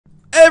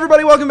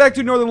everybody, welcome back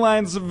to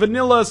Northernlion's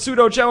vanilla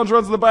pseudo challenge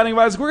runs of the Binding of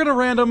Isaac. We're gonna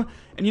random,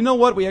 and you know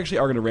what? We actually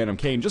are gonna random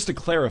Kane, just to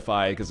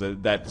clarify, because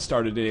that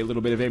started in a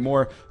little bit of a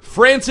more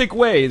frantic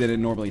way than it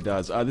normally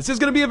does. This is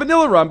gonna be a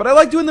vanilla run, but I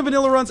like doing the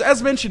vanilla runs,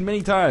 as mentioned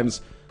many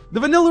times.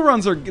 The vanilla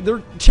runs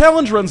they're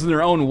challenge runs in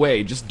their own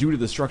way, just due to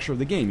the structure of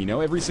the game, you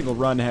know? Every single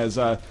run has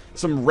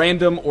some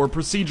random or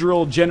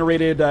procedural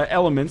generated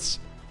elements.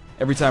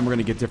 Every time we're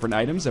going to get different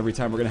items, every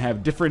time we're going to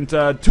have different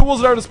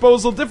tools at our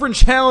disposal, different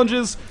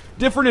challenges,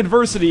 different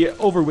adversity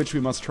over which we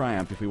must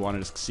triumph if we want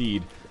to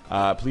succeed.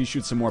 Please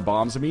shoot some more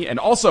bombs at me. And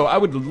also, I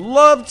would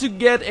love to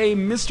get a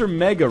Mr.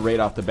 Mega right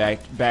off the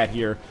bat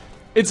here.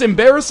 It's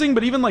embarrassing,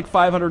 but even like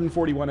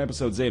 541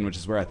 episodes in, which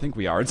is where I think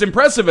we are, it's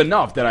impressive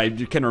enough that I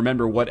can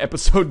remember what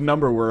episode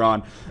number we're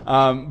on.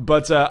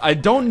 But I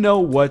don't know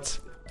what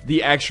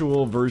the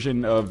actual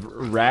version of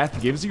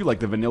Wrath gives you,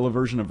 like the vanilla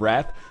version of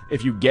Wrath,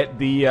 if you get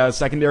the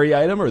secondary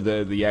item or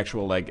the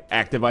actual like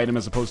active item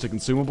as opposed to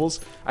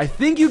consumables. I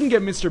think you can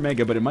get Mr.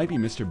 Mega, but it might be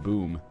Mr.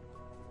 Boom.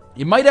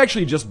 It might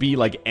actually just be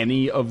like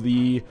any of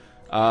the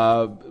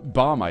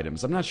bomb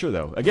items. I'm not sure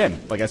though.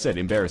 Again, like I said,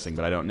 embarrassing,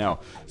 but I don't know.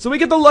 So we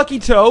get the Lucky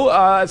Toe.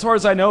 As far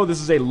as I know,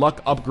 this is a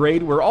luck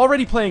upgrade. We're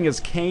already playing as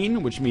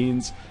Kane, which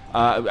means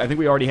I think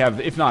we already have,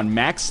 if not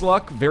max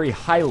luck, very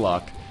high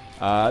luck.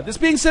 This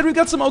being said, we've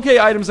got some okay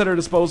items at our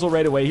disposal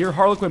right away here.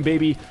 Harlequin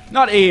Baby,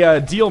 not a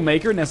deal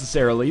maker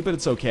necessarily, but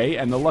it's okay.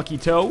 And the Lucky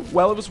Toe,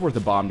 well, it was worth a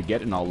bomb to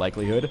get in all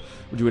likelihood.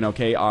 We're doing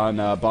okay on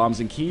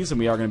bombs and keys, and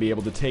we are going to be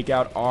able to take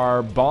out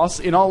our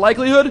boss in all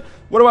likelihood.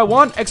 What do I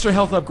want? Extra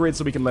health upgrades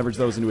so we can leverage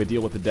those into a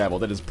deal with the devil.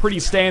 That is pretty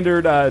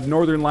standard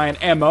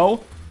Northernlion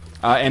MO.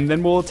 And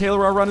then we'll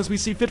tailor our run as we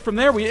see fit from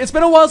there. It's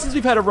been a while since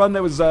we've had a run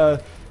that was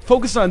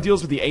focused on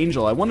deals with the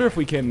angel. I wonder if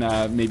we can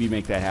maybe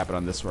make that happen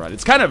on this run.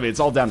 It's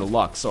all down to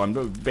luck, so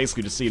I'm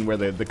basically just seeing where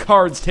the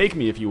cards take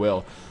me, if you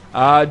will.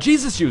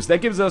 Jesus Juice,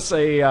 that gives us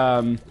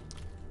a,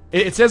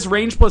 it says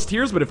range plus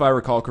tiers, but if I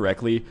recall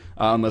correctly,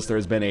 unless there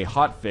has been a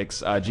hot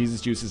fix,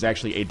 Jesus Juice is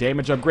actually a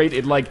damage upgrade.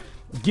 It, like,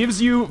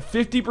 gives you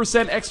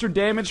 50% extra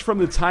damage from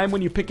the time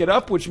when you pick it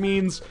up, which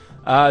means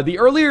the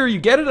earlier you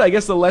get it, I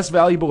guess the less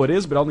valuable it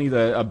is, but I'll need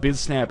a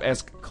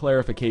BizSnap-esque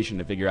clarification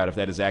to figure out if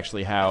that is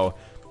actually how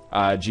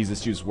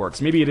Jesus Juice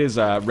works. Maybe it is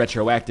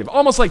retroactive,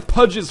 almost like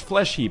Pudge's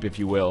Flesh Heap, if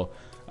you will,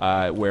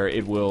 where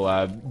it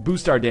will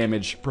boost our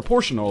damage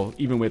proportional,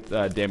 even with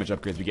damage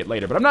upgrades we get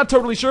later. But I'm not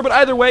totally sure, but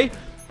either way,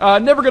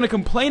 never going to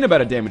complain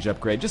about a damage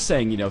upgrade. Just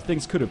saying, you know,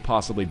 things could have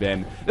possibly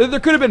been, there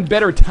could have been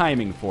better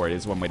timing for it,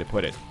 is one way to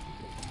put it.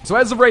 So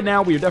as of right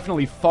now, we are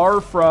definitely far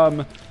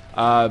from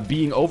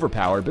being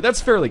overpowered, but that's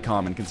fairly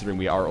common considering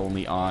we are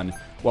only on,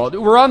 well,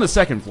 we're on the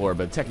second floor,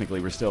 but technically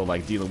we're still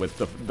like dealing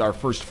with our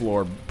first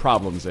floor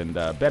problems and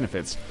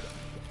benefits.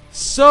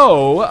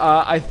 So,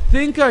 I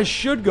think I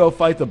should go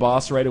fight the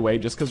boss right away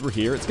just because we're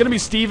here. It's going to be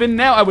Steven.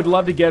 Now, I would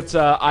love to get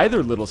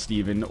either Little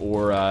Steven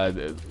or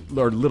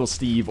Little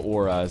Steve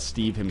or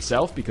Steve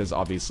himself, because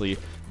obviously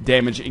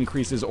damage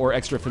increases or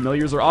extra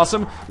familiars are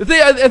awesome. The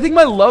thing, I think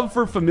my love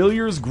for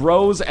familiars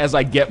grows as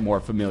I get more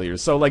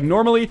familiars. So, like,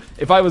 normally,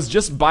 if I was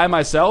just by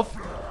myself,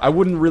 I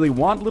wouldn't really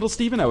want Little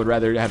Steven. I would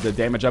rather have the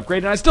damage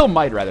upgrade, and I still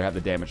might rather have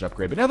the damage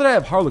upgrade. But now that I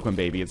have Harlequin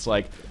Baby, it's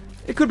like,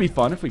 it could be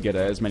fun if we get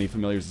as many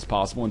familiars as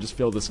possible and just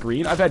fill the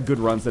screen. I've had good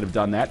runs that have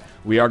done that.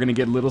 We are going to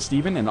get Little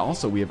Steven, and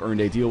also we have earned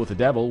a deal with the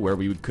devil where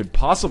we could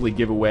possibly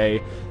give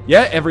away,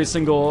 yeah, every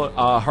single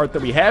heart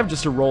that we have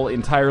just to roll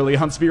entirely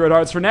on Spirit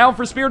Hearts for now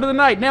for Spirit of the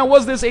Night. Now,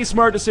 was this a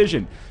smart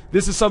decision?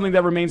 This is something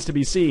that remains to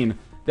be seen.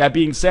 That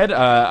being said,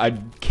 I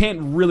can't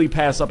really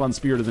pass up on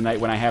Spirit of the Night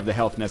when I have the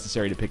health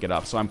necessary to pick it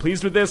up, so I'm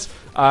pleased with this.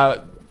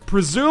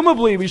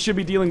 Presumably, we should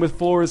be dealing with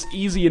floors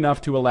easy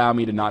enough to allow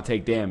me to not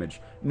take damage.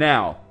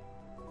 Now,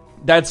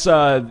 that's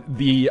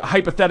the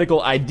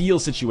hypothetical ideal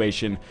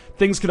situation.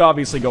 Things could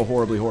obviously go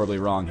horribly, horribly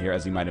wrong here,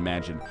 as you might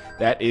imagine.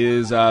 That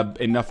is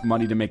enough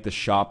money to make the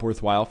shop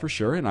worthwhile for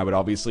sure, and I would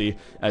obviously,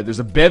 there's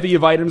a bevy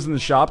of items in the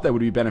shop that would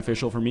be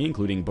beneficial for me,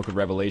 including Book of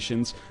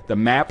Revelations. The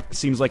map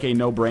seems like a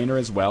no-brainer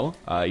as well,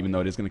 even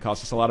though it is going to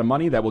cost us a lot of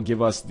money. That will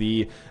give us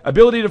the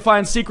ability to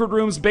find secret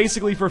rooms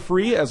basically for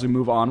free as we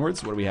move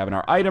onwards. What do we have in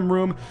our item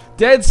room?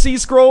 Dead Sea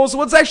Scrolls.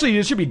 Well,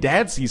 it should be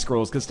Dad Sea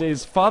Scrolls, because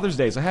today's Father's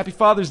Day, so happy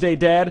Father's Day,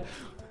 Dad.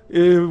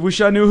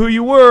 Wish I knew who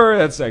you were.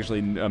 That's actually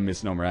a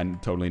misnomer. I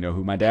totally know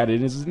who my dad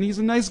is, and he's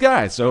a nice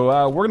guy.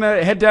 So we're going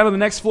to head down to the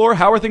next floor.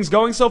 How are things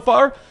going so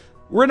far?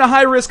 We're in a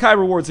high-risk,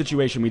 high-reward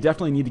situation. We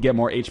definitely need to get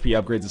more HP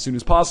upgrades as soon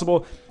as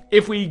possible.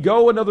 If we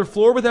go another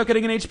floor without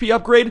getting an HP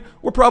upgrade,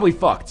 we're probably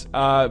fucked.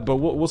 But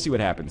we'll see what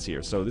happens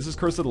here. So this is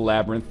Curse of the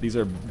Labyrinth. These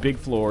are big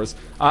floors.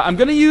 I'm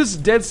going to use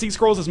Dead Sea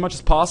Scrolls as much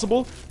as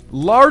possible.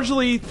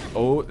 Largely...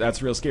 Oh,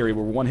 that's real scary.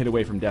 We're one hit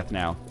away from death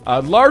now.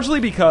 Largely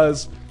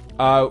because...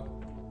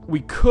 we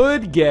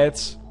could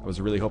get... I was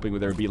really hoping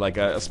there would be like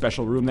a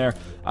special room there.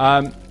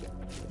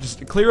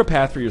 Just clear a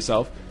path for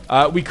yourself.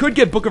 We could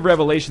get Book of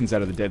Revelations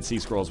out of the Dead Sea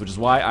Scrolls, which is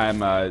why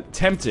I'm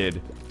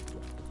tempted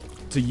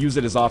to use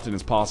it as often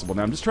as possible.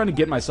 Now, I'm just trying to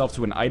get myself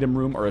to an item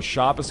room or a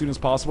shop as soon as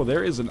possible.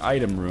 There is an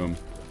item room.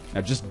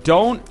 Now, just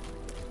don't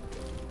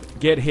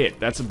get hit.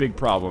 That's a big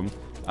problem.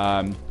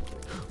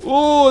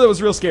 Oh, that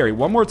was real scary.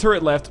 One more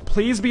turret left.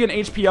 Please be an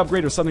HP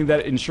upgrade or something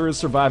that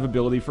ensures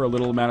survivability for a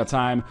little amount of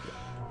time.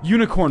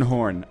 Unicorn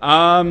Horn.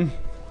 I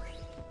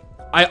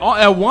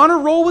want to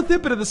roll with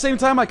it, but at the same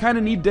time, I kind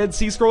of need Dead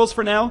Sea Scrolls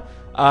for now.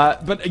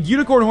 But a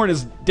Unicorn Horn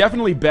is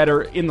definitely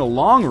better in the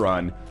long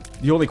run.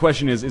 The only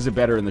question is it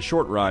better in the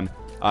short run?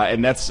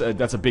 And that's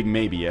a big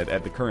maybe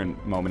at the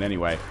current moment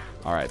anyway.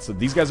 Alright, so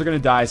these guys are going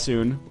to die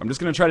soon. I'm just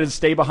going to try to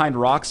stay behind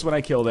rocks when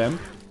I kill them,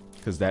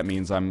 because that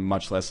means I'm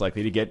much less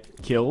likely to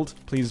get killed.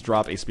 Please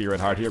drop a Spirit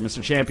Heart here,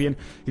 Mr. Champion.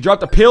 He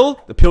dropped a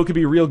pill. The pill could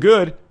be real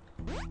good.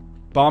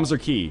 Bombs are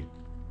key.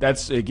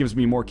 It gives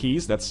me more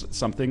keys. That's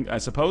something, I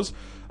suppose.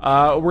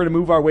 We're going to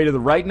move our way to the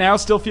right now.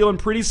 Still feeling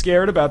pretty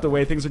scared about the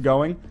way things are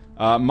going.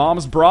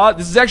 Mom's Bra.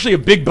 This is actually a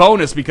big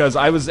bonus because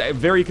I was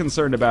very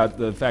concerned about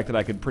the fact that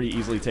I could pretty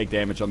easily take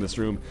damage on this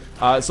room.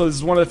 So this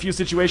is one of the few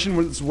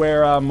situations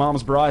where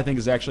Mom's Bra, I think,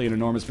 is actually an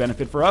enormous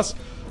benefit for us.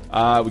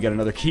 We got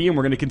another key, and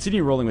we're going to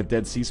continue rolling with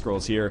Dead Sea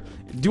Scrolls here.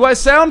 Do I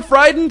sound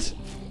frightened?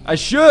 I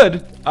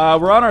should.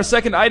 We're on our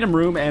second item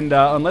room, and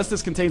unless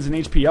this contains an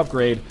HP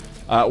upgrade,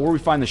 or we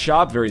find the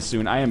shop very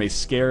soon, I am a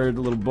scared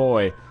little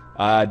boy.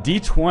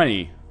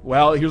 D20.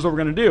 Well, here's what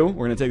we're going to do.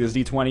 We're going to take this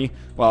D20.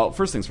 Well,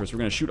 first things first, we're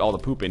going to shoot all the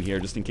poop in here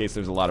just in case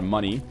there's a lot of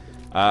money.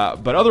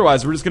 But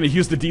otherwise, we're just going to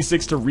use the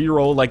D6 to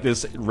reroll like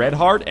this red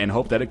heart and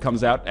hope that it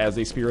comes out as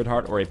a Spirit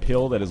Heart or a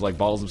pill that is like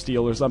Balls of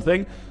Steel or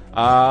something.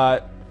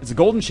 It's a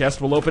golden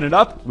chest. We'll open it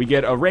up. We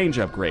get a range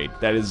upgrade.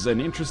 That is an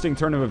interesting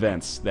turn of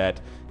events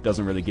that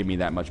doesn't really give me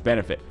that much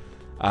benefit.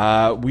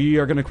 We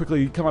are going to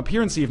quickly come up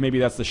here and see if maybe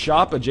that's the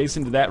shop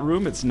adjacent to that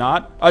room. It's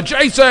not.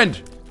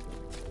 Adjacent!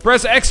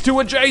 Press X to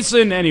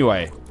adjacent!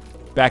 Anyway,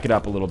 back it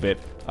up a little bit.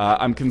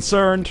 I'm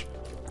concerned,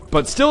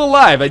 but still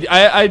alive.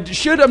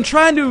 I'm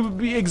trying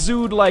to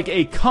exude like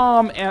a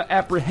calm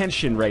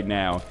apprehension right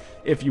now,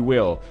 if you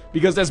will.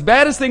 Because as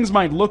bad as things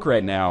might look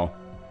right now,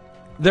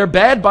 they're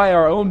bad by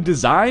our own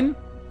design,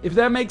 if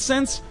that makes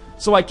sense.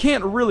 So I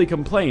can't really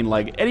complain.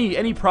 Like,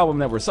 any problem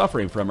that we're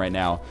suffering from right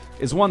now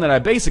is one that I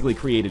basically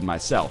created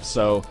myself.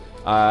 So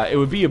it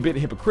would be a bit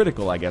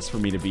hypocritical, I guess, for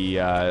me to be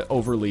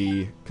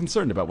overly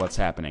concerned about what's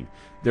happening.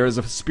 There is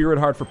a Spirit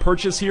Heart for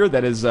purchase here.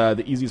 That is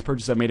the easiest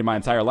purchase I've made in my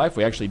entire life.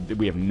 We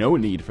have no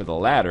need for the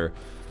latter.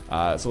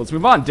 So let's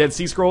move on. Dead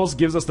Sea Scrolls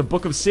gives us the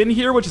Book of Sin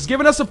here, which has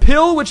given us a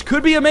pill, which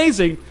could be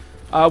amazing.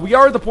 We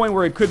are at the point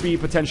where it could be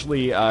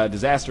potentially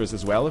disastrous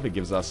as well if it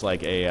gives us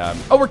like a...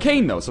 oh, we're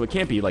Kane, though, so it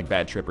can't be like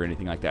Bad Trip or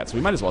anything like that. So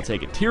we might as well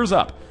take it. Tears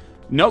Up.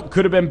 Nope,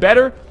 could have been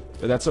better,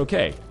 but that's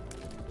okay.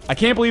 I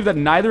can't believe that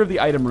neither of the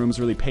item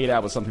rooms really paid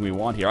out with something we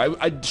want here.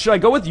 Should I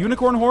go with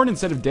Unicorn Horn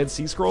instead of Dead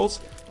Sea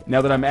Scrolls?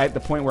 Now that I'm at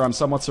the point where I'm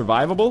somewhat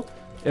survivable?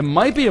 It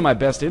might be in my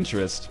best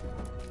interest.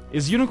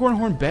 Is Unicorn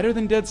Horn better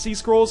than Dead Sea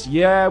Scrolls?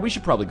 Yeah, we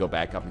should probably go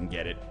back up and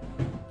get it.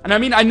 And I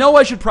mean, I know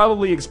I should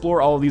probably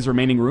explore all of these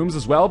remaining rooms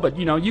as well, but,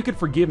 you know, you could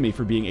forgive me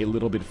for being a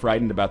little bit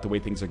frightened about the way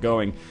things are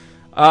going.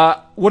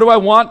 What do I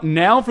want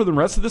now for the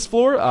rest of this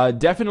floor?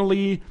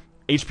 Definitely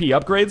HP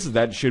upgrades.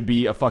 That should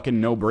be a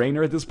fucking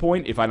no-brainer at this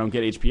point. If I don't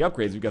get HP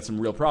upgrades, we've got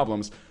some real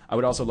problems. I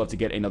would also love to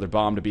get another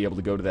bomb to be able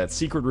to go to that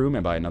secret room,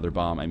 and by another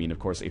bomb, I mean, of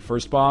course, a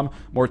first bomb.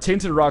 More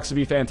tinted rocks would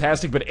be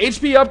fantastic, but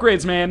HP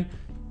upgrades, man!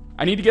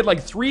 I need to get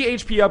like 3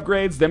 HP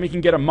upgrades, then we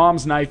can get a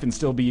Mom's Knife and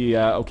still be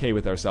okay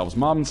with ourselves.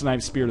 Mom's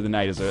Knife, Spirit of the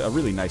Night is a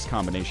really nice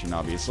combination,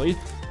 obviously.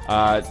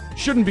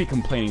 Shouldn't be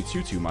complaining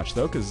too much,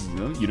 though, because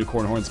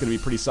Unicorn Horn is going to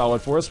be pretty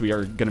solid for us. We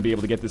are going to be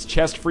able to get this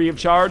chest free of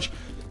charge.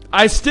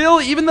 I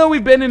still, even though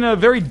we've been in a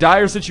very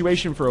dire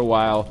situation for a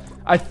while,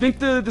 I think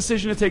the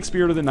decision to take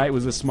Spirit of the Night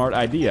was a smart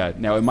idea.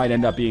 Now, it might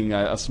end up being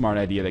a smart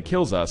idea that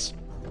kills us.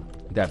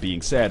 That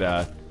being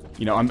said,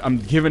 you know, I'm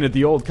giving it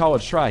the old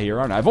college try here,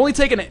 aren't I? I've only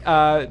taken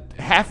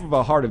half of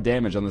a heart of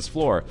damage on this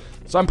floor,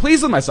 so I'm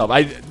pleased with myself.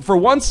 For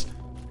once,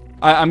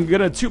 I'm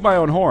gonna toot my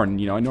own horn.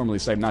 You know, I normally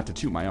say not to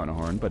toot my own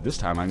horn, but this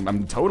time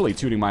I'm totally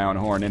tooting my own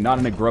horn, and not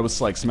in a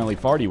gross, like, smelly,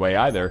 farty way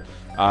either,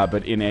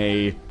 but in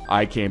a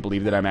I can't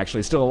believe that I'm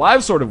actually still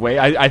alive sort of way.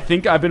 I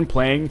think I've been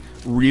playing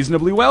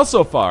reasonably well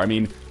so far. I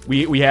mean,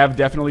 we have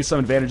definitely some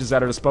advantages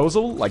at our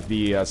disposal, like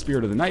the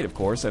Spirit of the Night, of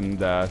course, and,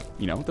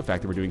 you know, the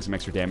fact that we're doing some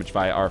extra damage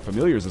via our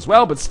familiars as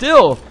well, but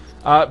still,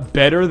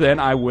 better than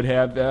I would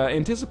have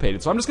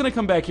anticipated. So I'm just going to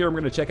come back here, I'm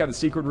going to check out the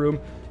secret room.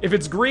 If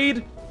it's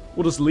greed,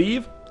 we'll just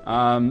leave.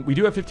 We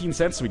do have 15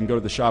 cents, so we can go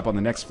to the shop on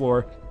the next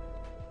floor.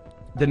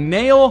 The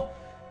nail,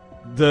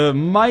 the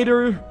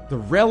miter, the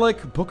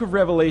relic, Book of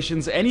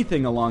Revelations,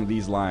 anything along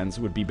these lines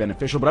would be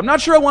beneficial, but I'm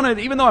not sure I want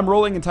to, even though I'm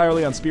rolling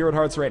entirely on Spirit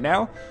Hearts right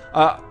now,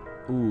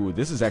 ooh,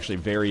 this is actually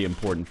very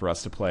important for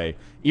us to play.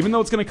 Even though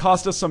it's going to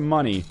cost us some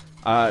money,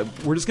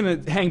 we're just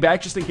going to hang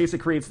back just in case it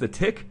creates the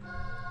tick.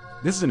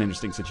 This is an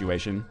interesting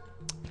situation.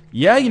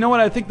 Yeah, you know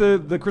what? I think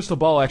the crystal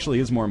ball actually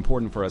is more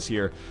important for us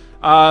here.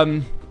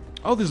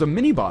 Oh, there's a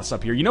mini-boss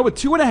up here. You know, with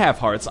 2.5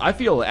 hearts, I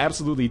feel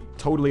absolutely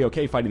totally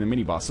okay fighting the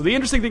mini-boss. So the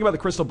interesting thing about the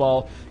crystal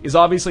ball is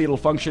obviously it'll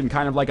function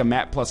kind of like a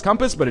map plus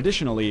compass, but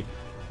additionally,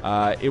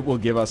 it will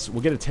give us,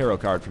 we'll get a tarot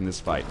card from this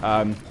fight.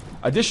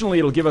 Additionally,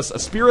 it'll give us a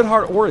Spirit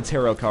Heart or a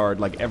tarot card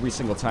like every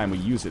single time we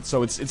use it.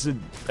 So it's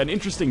an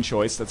interesting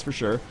choice, that's for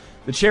sure.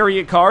 The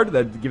Chariot card,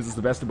 that gives us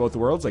the best of both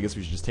worlds. I guess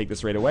we should just take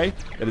this right away.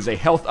 That is a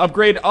health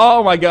upgrade.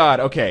 Oh my god,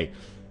 okay.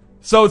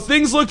 So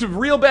things looked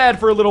real bad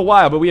for a little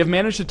while, but we have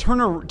managed to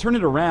turn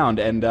it around,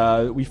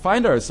 and we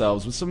find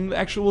ourselves with some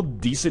actual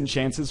decent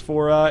chances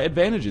for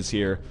advantages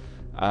here.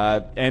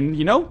 And,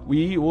 you know,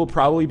 we will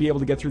probably be able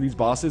to get through these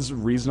bosses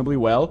reasonably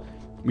well.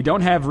 We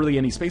don't have really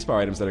any spacebar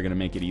items that are going to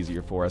make it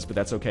easier for us, but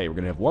that's okay. We're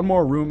going to have one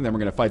more room, then we're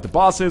going to fight the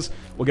bosses.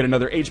 We'll get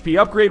another HP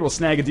upgrade, we'll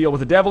snag a deal with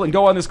the devil, and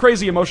go on this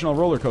crazy emotional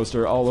roller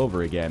coaster all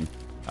over again.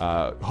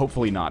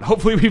 Hopefully not.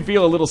 Hopefully we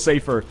feel a little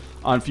safer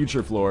on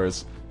future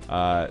floors.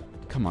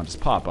 Come on, just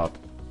pop up.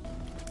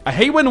 I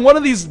hate when one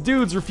of these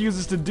dudes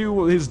refuses to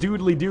do his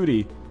doodly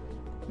duty.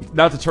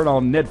 Not to turn all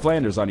Ned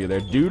Flanders on you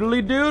there.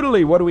 Doodly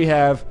doodly. What do we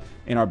have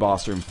in our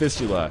boss room?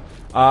 Fistula.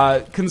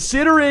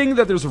 Considering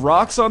that there's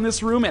rocks on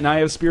this room, and I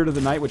have Spirit of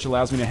the Night, which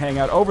allows me to hang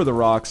out over the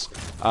rocks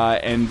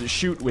and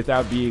shoot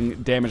without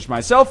being damaged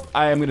myself,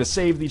 I am going to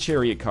save the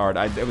Chariot card.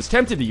 I was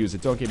tempted to use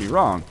it, don't get me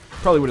wrong.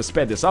 Probably would have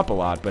sped this up a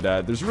lot,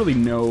 but there's really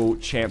no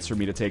chance for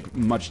me to take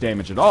much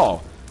damage at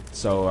all.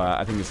 So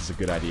I think this is a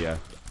good idea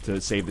to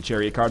save the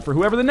Chariot card for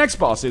whoever the next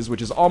boss is,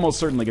 which is almost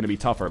certainly going to be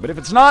tougher. But if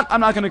it's not, I'm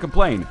not going to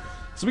complain.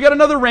 So we got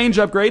another range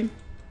upgrade.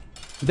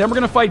 Then we're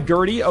going to fight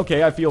Gertie.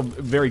 Okay, I feel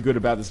very good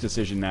about this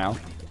decision now.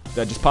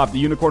 That just popped the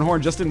unicorn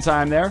horn just in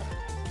time there.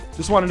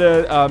 Just wanted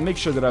to make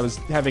sure that I was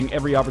having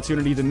every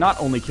opportunity to not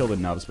only kill the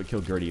nubs, but kill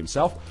Gertie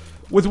himself.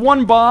 With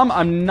one bomb,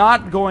 I'm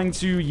not going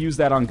to use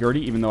that on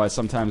Gertie, even though I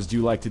sometimes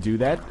do like to do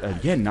that.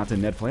 Again, not to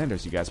Ned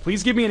Flanders, you guys.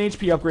 Please give me an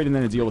HP upgrade and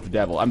then a deal with the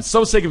devil. I'm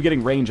so sick of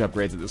getting range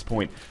upgrades at this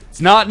point.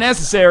 It's not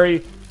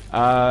necessary.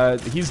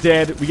 He's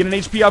dead. We get an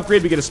HP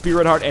upgrade, we get a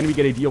Spirit Heart, and we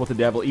get a deal with the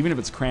devil. Even if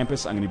it's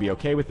Krampus, I'm going to be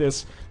okay with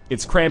this.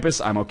 It's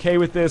Krampus, I'm okay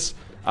with this.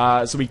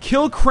 So we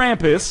kill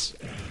Krampus,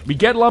 we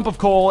get Lump of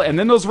Coal, and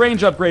then those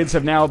range upgrades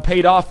have now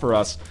paid off for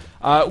us.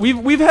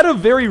 We've had a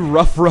very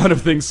rough run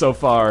of things so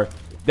far.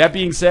 That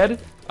being said,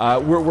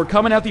 we're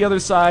coming out the other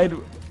side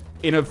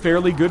in a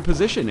fairly good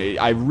position.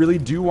 I really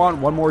do want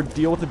one more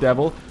deal with the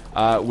devil,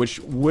 which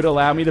would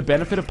allow me the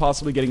benefit of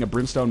possibly getting a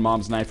Brimstone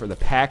Mom's Knife or the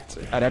Pact.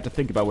 I'd have to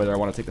think about whether I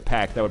want to take the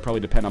Pact. That would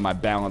probably depend on my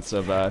balance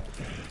of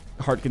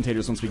heart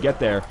containers once we get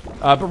there.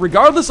 But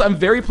regardless, I'm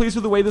very pleased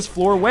with the way this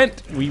floor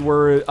went. We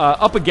were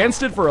up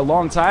against it for a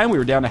long time. We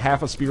were down to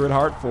half a Spirit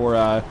Heart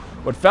for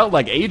what felt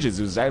like ages.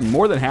 It was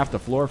more than half the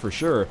floor for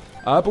sure.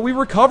 But we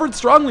recovered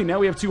strongly. Now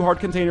we have 2 heart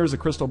containers, a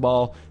crystal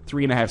ball,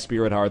 3.5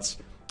 Spirit Hearts.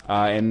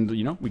 And,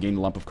 you know, we gained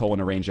a Lump of Coal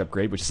and a range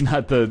upgrade, which is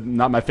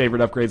not my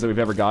favorite upgrades that we've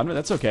ever gotten, but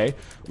that's okay.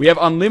 We have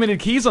unlimited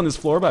keys on this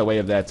floor by way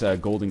of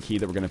that golden key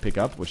that we're going to pick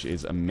up, which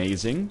is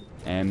amazing.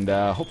 And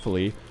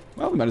hopefully,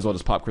 well, we might as well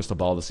just pop Crystal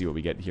Ball to see what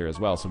we get here as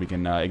well, so we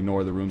can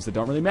ignore the rooms that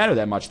don't really matter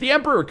that much. The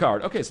Emperor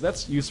card! Okay, so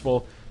that's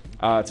useful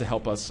to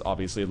help us,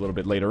 obviously, a little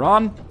bit later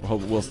on.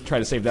 We'll try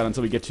to save that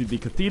until we get to the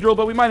Cathedral,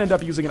 but we might end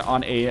up using it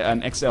on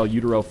an XL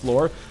Utero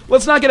floor.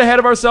 Let's not get ahead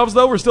of ourselves,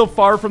 though. We're still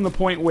far from the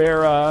point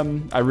where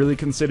I really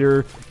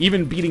consider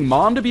even beating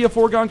Mom to be a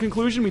foregone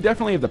conclusion. We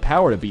definitely have the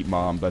power to beat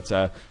Mom,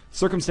 but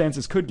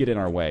circumstances could get in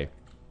our way.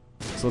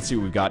 So let's see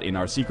what we've got in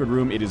our secret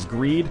room. It is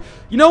Greed.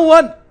 You know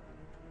what?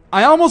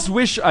 I almost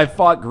wish I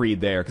fought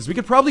Greed there, because we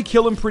could probably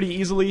kill him pretty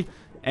easily.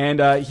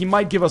 And he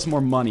might give us more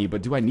money,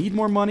 but do I need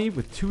more money?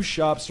 With 2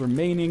 shops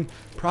remaining,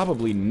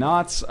 probably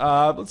not.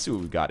 Let's see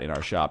what we've got in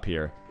our shop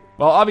here.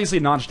 Well, obviously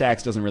Notched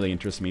Axe doesn't really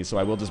interest me, so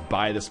I will just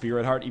buy the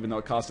Spirit Heart, even though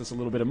it cost us a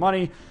little bit of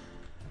money.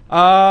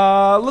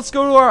 Let's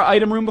go to our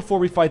item room before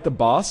we fight the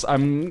boss.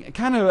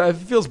 It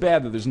feels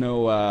bad that there's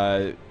no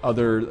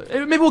other...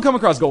 Maybe we'll come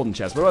across golden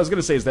chests, but what I was going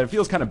to say is that it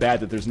feels kind of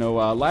bad that there's no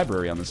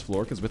library on this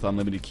floor, because with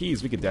unlimited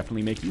keys, we could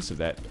definitely make use of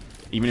that.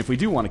 Even if we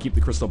do want to keep the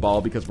crystal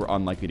ball, because we're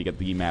unlikely to get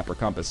the map or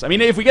compass. I mean,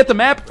 if we get the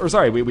map... Or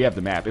sorry, we have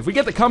the map. If we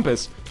get the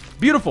compass,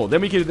 beautiful. Then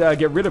we could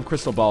get rid of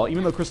crystal ball,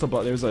 even though crystal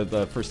ball... There's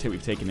the first hit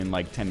we've taken in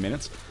like 10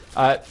 minutes.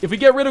 If we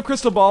get rid of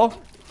crystal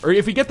ball... Or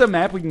if we get the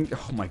map, we can...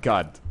 Oh my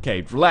god.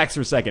 Okay, relax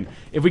for a second.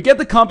 If we get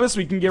the compass,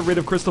 we can get rid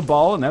of Crystal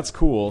Ball, and that's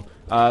cool.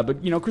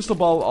 But, you know, Crystal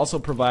Ball also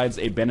provides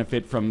a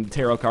benefit from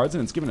tarot cards,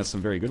 and it's given us some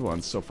very good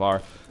ones so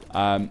far.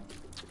 On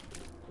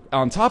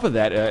top of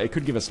that, it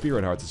could give us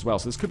Spirit Hearts as well,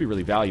 so this could be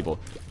really valuable.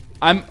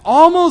 I'm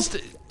almost...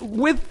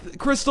 With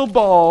Crystal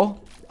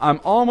Ball, I'm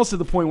almost at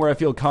the point where I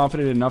feel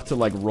confident enough to,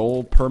 like,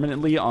 roll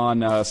permanently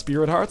on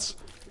Spirit Hearts.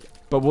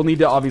 But we'll need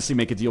to obviously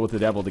make a deal with the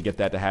devil to get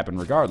that to happen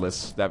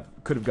regardless. That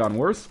could have gone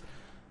worse.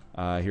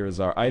 Here is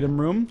our item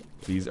room.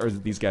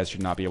 These guys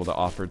should not be able to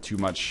offer too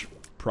much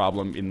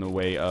problem in the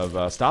way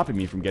of stopping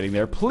me from getting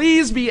there.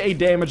 Please be a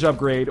damage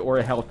upgrade or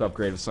a health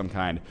upgrade of some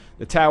kind.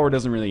 The tower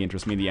doesn't really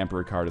interest me. The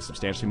Emperor card is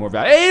substantially more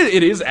valuable. Hey,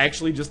 it is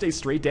actually just a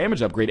straight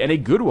damage upgrade, and a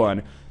good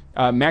one.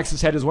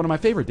 Max's Head is one of my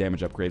favorite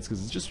damage upgrades,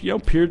 because it's just, you know,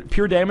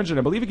 pure damage, and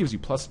I believe it gives you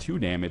 +2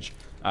 damage,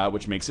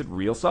 which makes it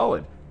real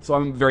solid. So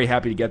I'm very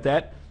happy to get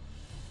that.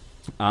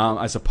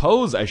 I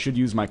suppose I should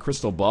use my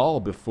crystal ball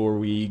before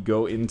we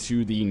go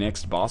into the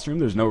next boss room.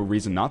 There's no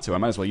reason not to. I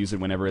might as well use it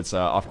whenever it's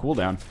off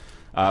cooldown.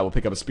 We'll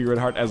pick up a Spirit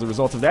Heart as a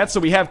result of that. So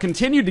we have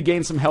continued to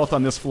gain some health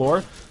on this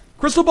floor.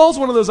 Crystal Ball is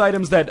one of those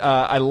items that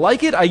I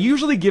like it. I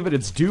usually give it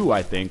its due,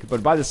 I think.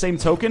 But by the same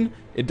token,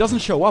 it doesn't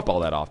show up all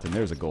that often.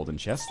 There's a golden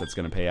chest that's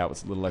going to pay out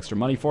with a little extra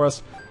money for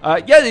us.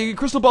 Yeah, the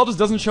Crystal Ball just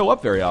doesn't show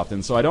up very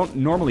often. So I don't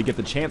normally get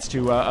the chance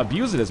to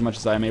abuse it as much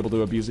as I'm able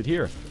to abuse it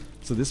here.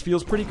 So this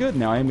feels pretty good.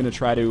 Now I am going to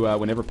try to,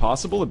 whenever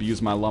possible,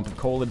 abuse my lump of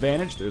coal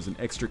advantage. There's an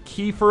extra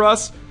key for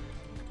us.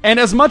 And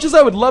as much as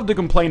I would love to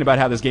complain about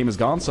how this game has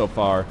gone so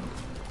far,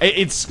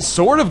 it's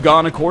sort of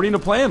gone according to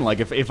plan. Like,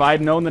 if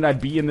I'd known that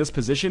I'd be in this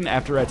position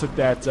after I took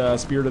that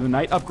Spirit of the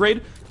Night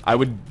upgrade, I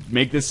would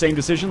make this same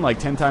decision like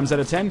 10 times out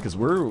of 10, because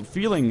we're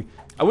feeling...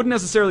 I wouldn't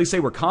necessarily say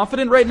we're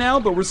confident right now,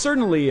 but we're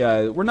certainly...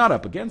 we're not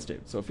up against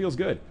it, so it feels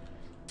good.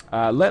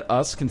 Let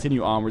us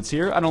continue onwards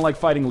here. I don't like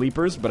fighting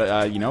Leapers,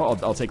 but, you know,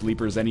 I'll take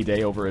Leapers any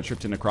day over a trip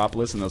to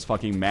Necropolis and those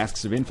fucking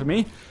Masks of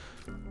Infamy.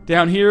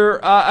 Down here,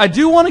 I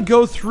do want to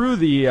go through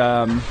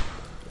the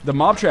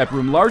mob trap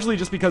room, largely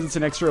just because it's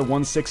an extra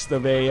 1/6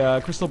 of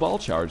a crystal ball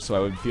charge, so I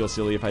would feel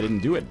silly if I didn't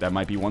do it. That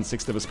might be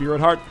 1/6 of a Spirit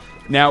Heart.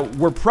 Now,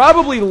 we're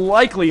probably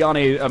likely on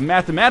a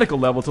mathematical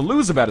level to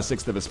lose about a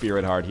 1/6 of a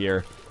Spirit Heart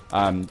here,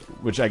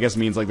 which I guess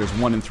means like there's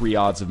 1 in 3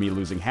 odds of me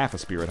losing half a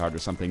Spirit Heart or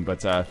something,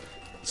 but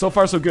so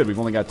far so good. We've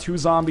only got 2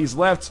 zombies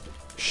left.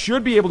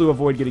 Should be able to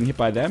avoid getting hit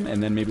by them,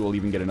 and then maybe we'll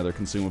even get another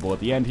consumable at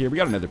the end here. We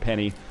got another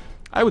penny.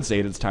 I would say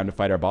it's time to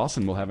fight our boss,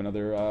 and we'll have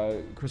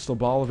another crystal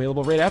ball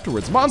available right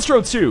afterwards.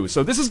 Monstro 2.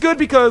 So this is good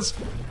because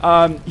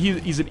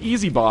he's an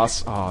easy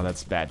boss. Oh,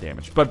 that's bad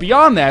damage. But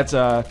beyond that,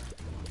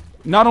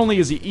 not only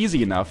is he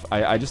easy enough,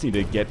 I just need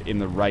to get in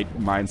the right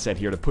mindset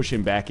here to push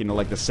him back into,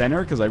 like, the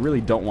center, because I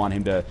really don't want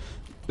him to...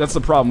 That's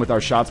the problem with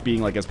our shots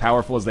being, like, as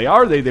powerful as they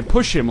are. They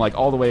push him, like,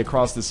 all the way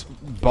across this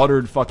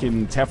buttered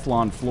fucking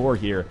Teflon floor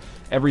here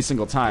every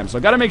single time. So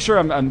I gotta make sure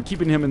I'm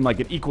keeping him in, like,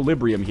 an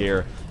equilibrium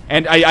here.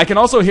 And I can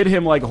also hit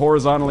him, like,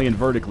 horizontally and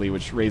vertically,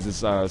 which raises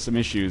some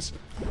issues.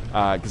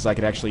 Because I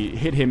could actually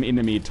hit him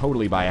into me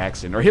totally by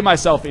accident. Or hit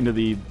myself into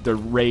the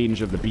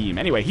range of the beam.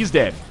 Anyway, he's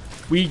dead.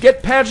 We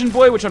get Pageant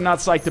Boy, which I'm not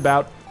psyched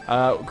about.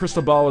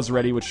 Crystal Ball is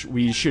ready, which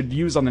we should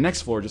use on the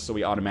next floor just so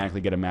we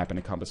automatically get a map and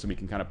a compass so we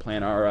can kind of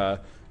plan our...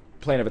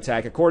 plan of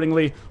attack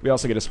accordingly. We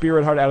also get a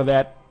Spirit Heart out of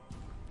that.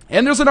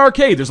 And there's an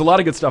arcade. There's a lot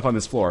of good stuff on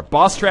this floor.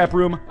 Boss trap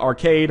room,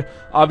 arcade.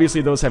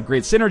 Obviously, those have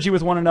great synergy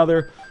with one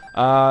another.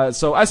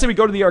 So I say we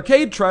go to the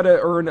arcade, try to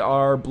earn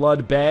our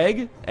blood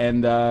bag,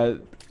 and,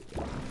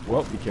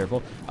 well, be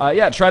careful.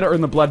 Yeah, try to earn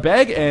the blood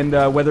bag,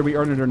 and whether we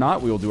earn it or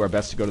not, we will do our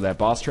best to go to that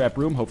boss trap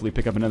room, hopefully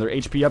pick up another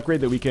HP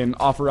upgrade that we can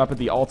offer up at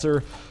the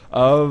altar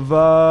of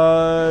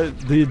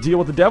the deal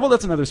with the devil.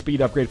 That's another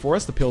speed upgrade for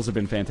us. The pills have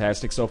been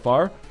fantastic so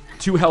far.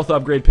 2 health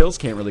upgrade pills,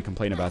 can't really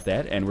complain about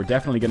that, and we're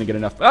definitely going to get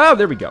enough... Oh,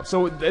 there we go.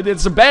 So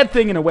it's a bad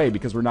thing in a way,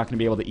 because we're not going to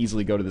be able to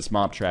easily go to this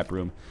mob trap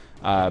room,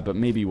 but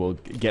maybe we'll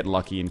get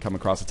lucky and come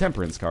across a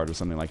temperance card or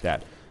something like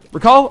that.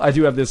 Recall, I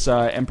do have this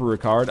Emperor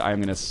card.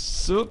 I'm going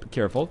to...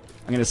 Careful.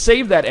 I'm going to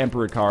save that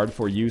Emperor card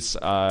for use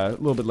a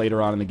little bit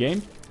later on in the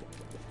game.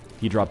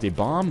 He dropped a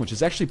bomb, which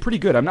is actually pretty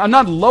good. I'm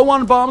not low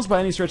on bombs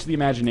by any stretch of the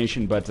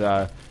imagination,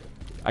 but...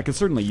 I could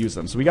certainly use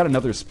them. So we got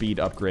another speed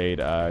upgrade,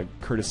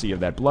 courtesy of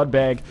that blood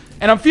bag.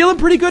 And I'm feeling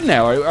pretty good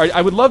now. I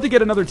would love to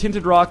get another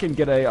tinted rock and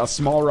get a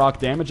small rock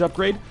damage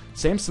upgrade.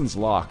 Samson's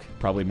lock,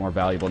 probably more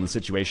valuable in the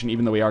situation,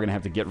 even though we are going to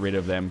have to get rid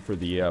of them for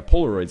the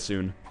Polaroid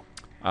soon.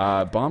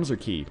 Bombs are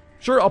key.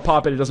 Sure, I'll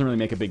pop it. It doesn't really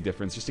make a big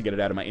difference, just to get it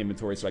out of my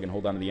inventory so I can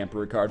hold on to the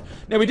Emperor card.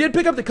 Now, we did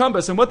pick up the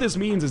compass, and what this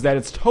means is that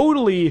it's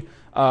totally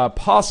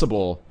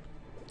possible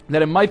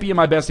that it might be in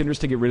my best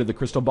interest to get rid of the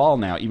crystal ball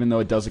now, even though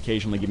it does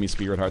occasionally give me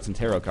Spirit Hearts and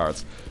Tarot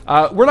cards.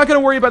 We're not going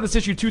to worry about this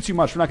issue too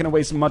much. We're not going to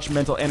waste much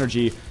mental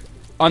energy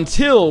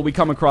until we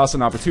come across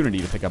an opportunity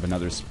to pick up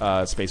another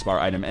spacebar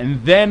item,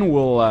 and then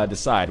we'll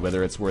decide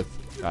whether it's worth...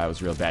 it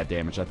was real bad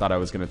damage. I thought I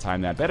was going to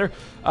time that better.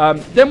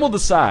 Then we'll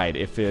decide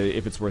if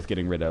it's worth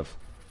getting rid of.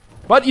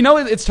 But, you know,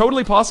 it's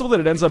totally possible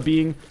that it ends up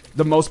being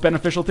the most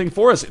beneficial thing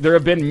for us. There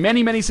have been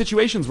many, many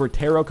situations where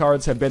tarot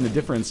cards have been the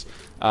difference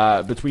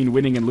between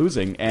winning and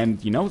losing.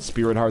 And, you know,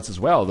 Spirit Hearts as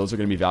well. Those are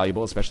going to be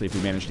valuable, especially if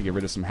we manage to get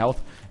rid of some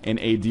health in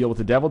a deal with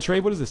the Devil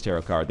trade. What is this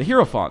tarot card? The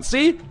Hierophant.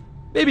 See?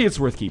 Maybe it's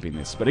worth keeping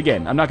this. But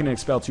again, I'm not going to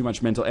expel too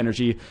much mental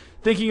energy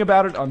thinking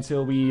about it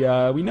until we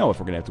know if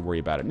we're going to have to worry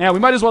about it. Now, we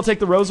might as well take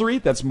the Rosary.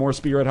 That's more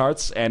Spirit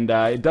Hearts. And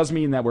it does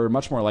mean that we're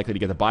much more likely to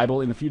get the Bible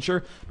in the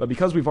future. But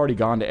because we've already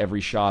gone to every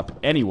shop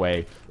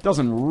anyway, it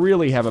doesn't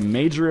really have a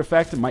major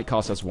effect. It might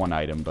cost us 1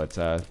 item. But,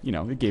 you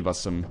know, it gave us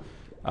some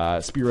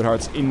Spirit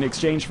Hearts in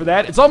exchange for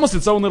that. It's almost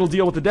its own little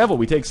deal with the Devil.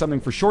 We take something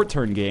for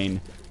short-term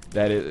gain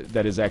that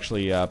is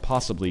actually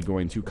possibly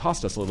going to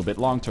cost us a little bit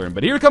long-term.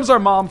 But here comes our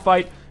mom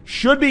fight.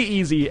 Should be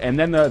easy, and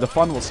then the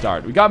fun will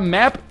start. We got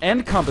map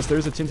and compass.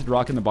 There's a tinted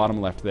rock in the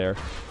bottom left there.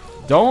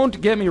 Don't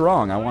get me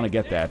wrong. I want to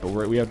get that, but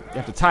we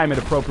have to time it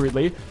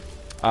appropriately.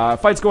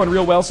 Fight's going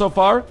real well so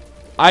far.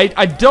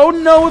 I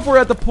don't know if we're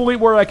at the point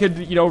where I could,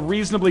 you know,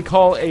 reasonably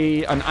call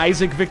an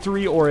Isaac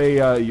victory or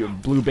a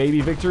Blue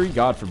Baby victory,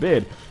 God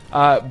forbid.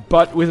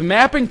 But with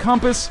Map and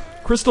Compass,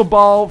 Crystal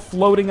Ball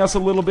floating us a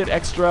little bit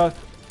extra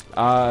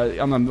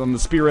on the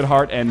Spirit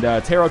Heart and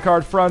Tarot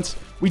card fronts,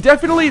 we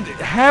definitely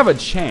have a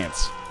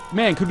chance.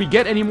 Man, could we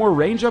get any more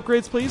range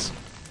upgrades, please?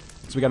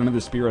 So we got another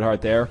Spirit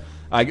Heart there.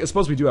 I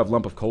suppose we do have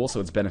Lump of Coal, so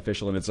it's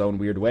beneficial in its own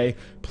weird way.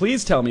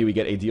 Please tell me we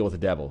get a Deal with the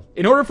Devil.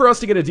 In order for us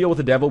to get a Deal with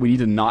the Devil, we need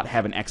to not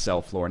have an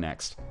XL floor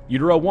next.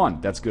 Utero 1,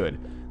 that's good.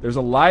 There's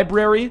a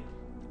library.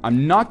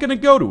 I'm not going to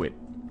go to it.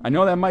 I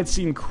know that might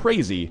seem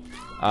crazy,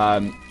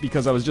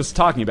 because I was just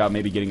talking about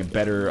maybe getting a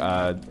better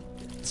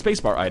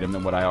spacebar item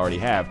than what I already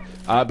have.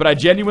 But I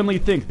genuinely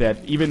think that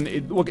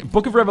even... look,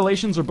 Book of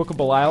Revelations or Book of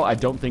Belial, I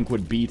don't think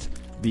would beat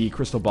the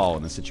Crystal Ball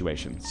in this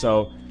situation.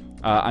 So...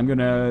 I'm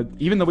gonna,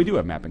 even though we do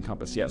have Map and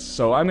Compass, yes.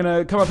 So I'm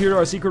gonna come up here to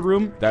our secret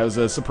room. That was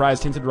a surprise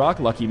tinted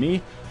rock, lucky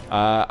me.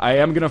 I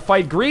am gonna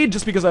fight Greed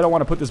just because I don't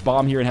want to put this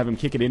bomb here and have him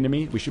kick it into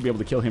me. We should be able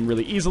to kill him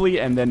really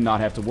easily and then not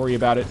have to worry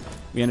about it.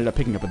 We ended up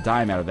picking up a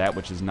dime out of that,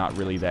 which is not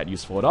really that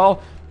useful at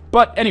all.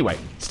 But anyway,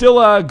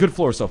 still a good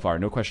floor so far,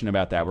 no question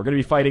about that. We're gonna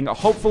be fighting,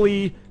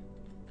 hopefully...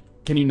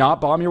 Can you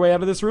not bomb your way out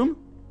of this room?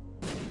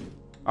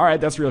 Alright,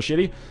 that's real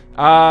shitty.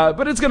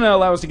 But it's going to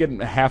allow us to get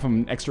half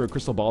an extra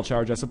crystal ball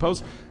charge, I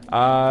suppose.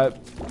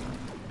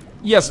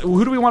 Yes,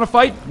 who do we want to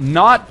fight?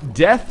 Not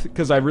Death,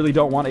 because I really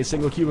don't want a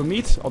single cube of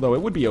meat. Although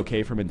it would be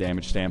okay from a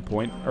damage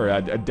standpoint. Or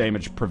a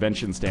damage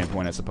prevention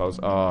standpoint, I suppose.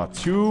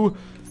 2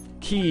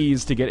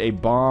 keys to get a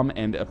bomb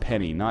and a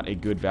penny. Not a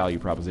good value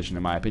proposition,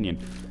 in my opinion.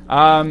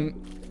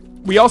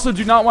 We also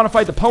do not want to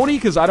fight the pony,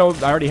 because I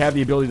already have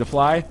the ability to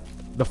fly.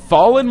 The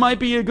Fallen might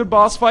be a good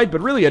boss fight,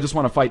 but really I just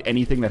want to fight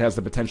anything that has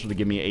the potential to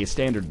give me a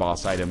standard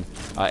boss item,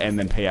 and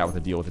then pay out with a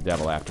Deal with the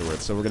Devil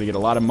afterwards. So we're going to get a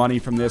lot of money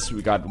from this.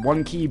 We got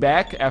 1 key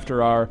back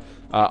after our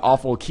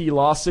awful key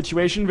loss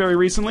situation very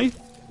recently.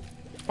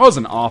 It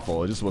wasn't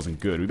awful, it just wasn't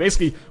good.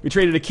 We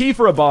traded a key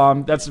for a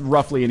bomb. That's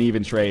roughly an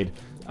even trade.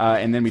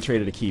 And then we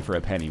traded a key for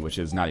a penny, which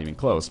is not even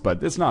close,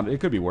 but it's not, it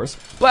could be worse.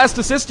 Blast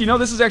Assist, you know,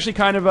 this is actually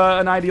kind of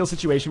an ideal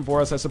situation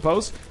for us, I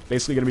suppose.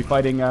 Basically going to be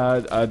fighting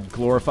a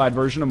glorified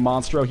version of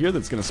Monstro here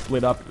that's going to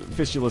split up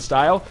Fistula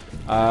style.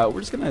 We're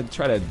just going to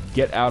try to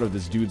get out of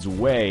this dude's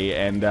way,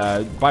 and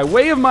by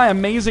way of my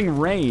amazing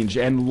range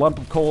and Lump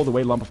of Coal, the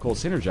way Lump of Coal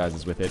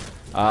synergizes with it,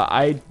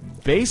 I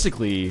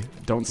basically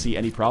don't see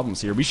any problems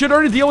here. We should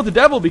earn a Deal with the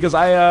Devil, because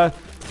I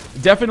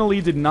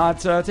definitely did not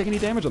take any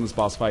damage on this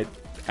boss fight.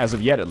 As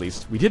of yet, at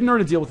least. We didn't earn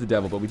a Deal with the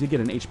Devil, but we did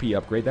get an HP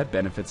upgrade. That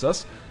benefits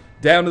us.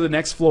 Down to the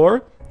next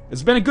floor.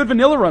 It's been a good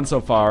vanilla run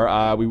so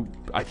far.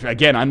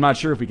 Again, I'm not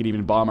sure if we could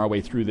even bomb our way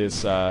through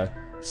this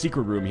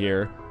secret room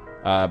here.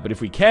 But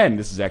if we can,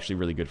 this is actually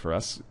really good for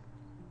us.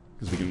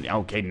 Because we can...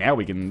 Okay, now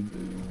we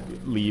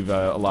can leave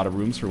a lot of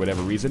rooms for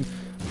whatever reason.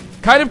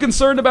 Kind of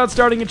concerned about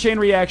starting a chain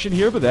reaction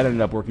here, but that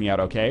ended up working out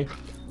okay.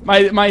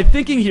 My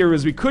thinking here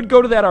is we could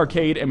go to that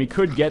arcade and we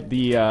could get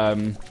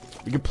the...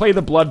 we could play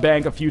the blood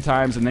bank a few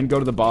times and then go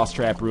to the boss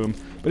trap room.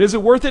 But is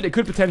it worth it? It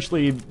could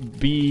potentially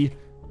be...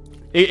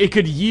 It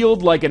could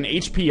yield, like, an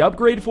HP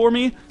upgrade for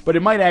me, but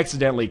it might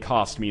accidentally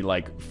cost me,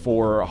 like,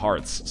 4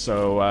 hearts.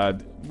 So,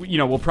 you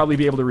know, we'll probably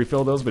be able to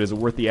refill those, but is it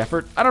worth the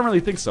effort? I don't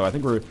really think so. I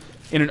think we're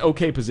in an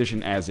okay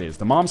position as is.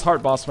 The Mom's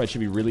Heart boss fight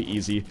should be really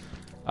easy.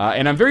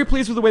 And I'm very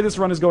pleased with the way this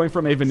run is going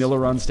from a vanilla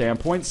run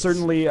standpoint.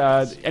 Certainly,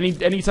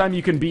 anytime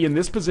you can be in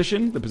this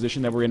position, the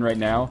position that we're in right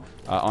now,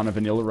 on a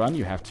vanilla run,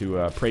 you have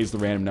to praise the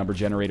random number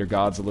generator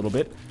gods a little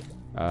bit.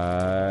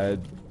 That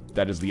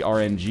is the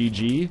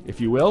RNGG,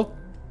 if you will.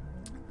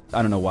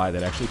 I don't know why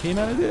that actually came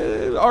out.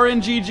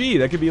 RNGG,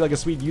 that could be like a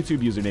sweet YouTube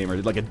username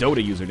or like a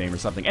Dota username or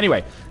something.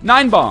 Anyway,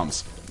 9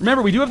 bombs.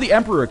 Remember, we do have the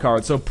Emperor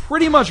card, so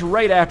pretty much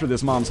right after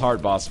this Mom's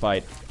Heart boss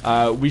fight,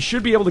 we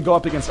should be able to go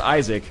up against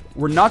Isaac.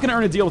 We're not going to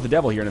earn a Deal with the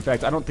Devil here, and in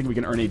fact, I don't think we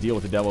can earn a Deal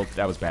with the Devil.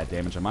 That was bad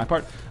damage on my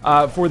part.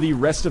 For the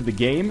rest of the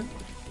game.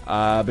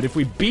 But if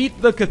we beat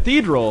the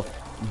Cathedral,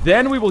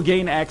 then we will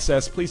gain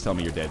access. Please tell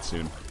me you're dead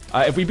soon.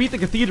 If we beat the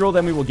Cathedral,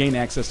 then we will gain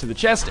access to the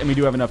chest, and we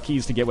do have enough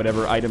keys to get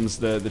whatever items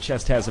the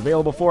chest has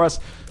available for us.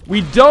 We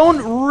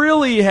don't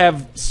really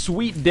have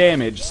sweet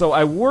damage, so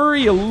I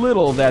worry a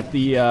little that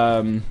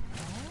the...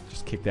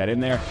 just kick that in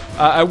there.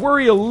 I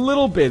worry a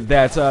little bit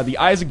that the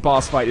Isaac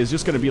boss fight is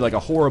just going to be like a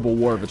horrible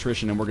war of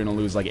attrition, and we're going to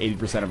lose like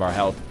 80% of our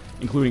health,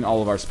 including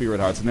all of our spirit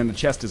hearts, and then the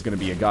chest is going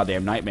to be a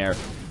goddamn nightmare.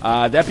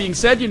 That being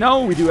said, you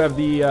know, we do have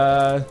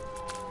the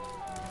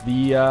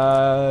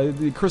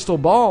crystal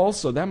ball,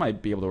 so that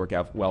might be able to work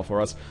out well for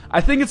us. I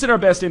think it's in our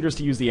best interest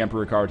to use the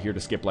Emperor card here to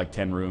skip like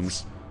 10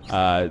 rooms.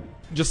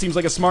 Just seems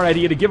like a smart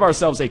idea to give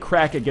ourselves a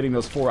crack at getting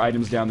those 4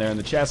 items down there in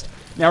the chest.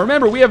 Now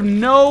remember, we have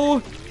no,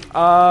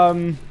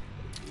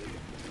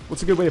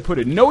 what's a good way to put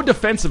it? No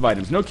defensive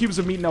items. No cubes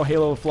of meat, no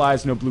halo of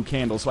flies, no blue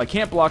candles. So I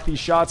can't block these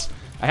shots.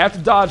 I have to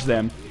dodge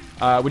them,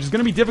 which is going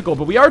to be difficult.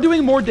 But we are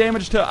doing more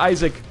damage to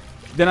Isaac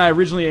than I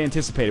originally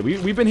anticipated.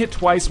 We've been hit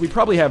twice. We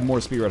probably have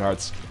more spirit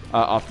hearts.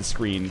 off the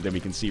screen than we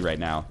can see right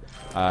now.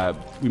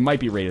 We might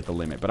be right at the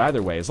limit, but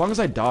either way, as long as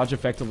I dodge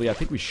effectively, I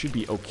think we should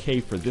be okay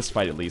for this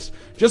fight at least.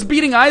 Just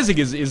beating Isaac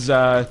is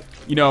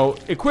you know,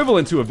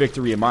 equivalent to a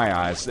victory in my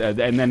eyes,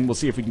 and then we'll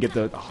see if we can get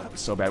the... Oh, that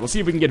was so bad. We'll see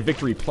if we can get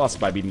victory plus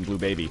by beating Blue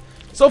Baby.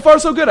 So far,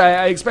 so good.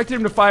 I expected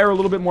him to fire a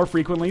little bit more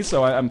frequently,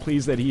 so I'm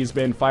pleased that he's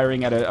been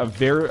firing at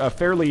a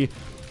fairly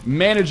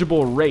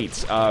manageable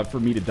rate for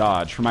me to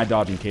dodge, for my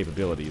dodging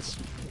capabilities.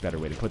 Better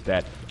way to put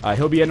that.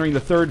 He'll be entering the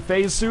third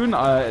phase soon,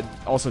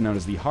 also known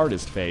as the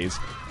hardest phase,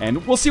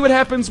 and we'll see what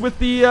happens with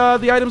the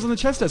items on the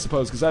chest, I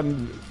suppose, because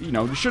I'm, you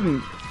know,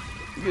 shouldn't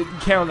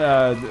count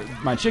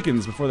my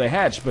chickens before they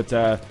hatch,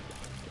 but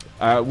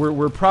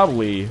we're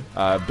probably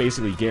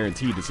basically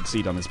guaranteed to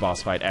succeed on this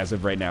boss fight as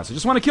of right now. So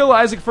just want to kill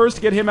Isaac first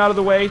to get him out of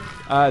the way,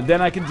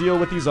 then I can deal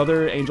with these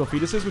other angel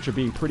fetuses, which are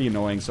being pretty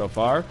annoying so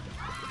far.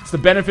 It's the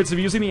benefits of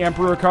using the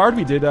Emperor card.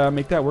 We did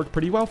make that work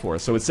pretty well for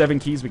us. So with 7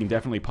 keys, we can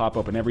definitely pop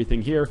open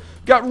everything here.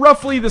 Got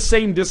roughly the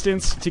same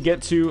distance to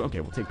get to... Okay,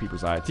 we'll take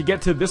Peeper's Eye. To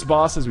get to this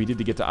boss as we did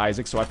to get to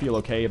Isaac, so I feel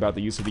okay about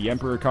the use of the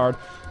Emperor card.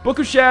 Book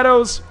of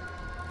Shadows,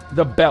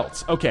 the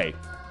belt. Okay.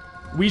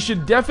 We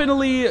should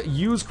definitely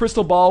use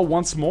Crystal Ball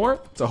once more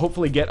to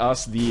hopefully get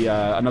us the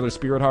another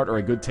Spirit Heart or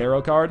a good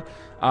Tarot card.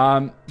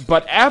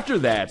 But after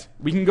that,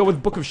 we can go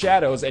with Book of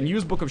Shadows and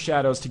use Book of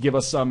Shadows to give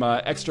us some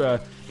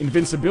extra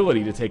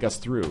invincibility to take us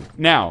through.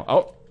 Now,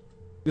 oh,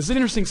 this is an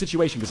interesting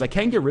situation because I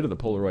can get rid of the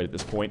Polaroid at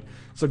this point.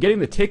 So getting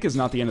the Tick is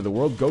not the end of the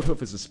world.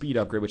 Goathoof is a speed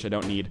upgrade, which I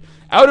don't need.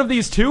 Out of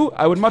these two,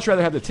 I would much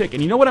rather have the Tick.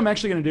 And you know what I'm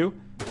actually going to do?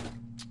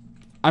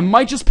 I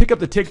might just pick up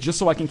the Tick just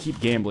so I can keep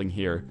gambling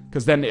here,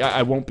 because then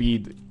I won't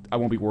be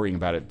worrying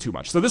about it too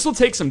much. So this will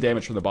take some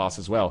damage from the boss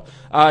as well.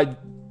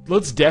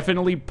 Let's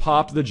definitely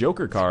pop the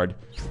Joker card.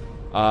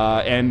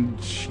 And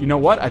you know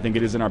what? I think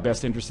it is in our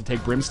best interest to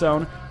take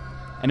Brimstone.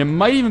 And it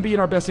might even be in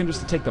our best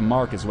interest to take the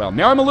Mark as well.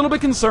 Now I'm a little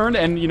bit concerned,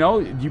 and you know,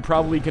 you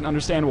probably can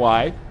understand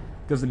why.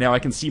 Because now I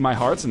can see my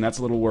hearts, and that's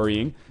a little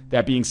worrying.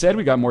 That being said,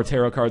 we got more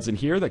tarot cards in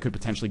here that could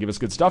potentially give us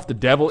good stuff. The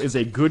Devil is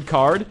a good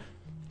card.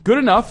 Good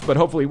enough, but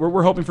hopefully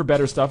we're hoping for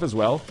better stuff as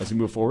well as we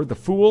move forward. The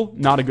Fool,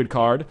 not a good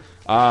card.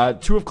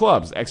 2 of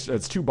Clubs,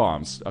 it's 2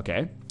 bombs.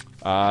 Okay.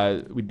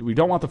 We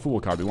don't want the Fool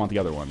card. We want the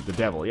other one, the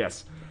Devil.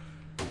 Yes.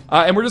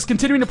 And we're just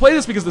continuing to play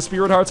this because the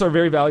Spirit Hearts are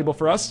very valuable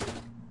for us.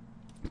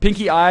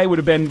 Pinky Eye would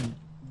have been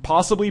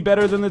possibly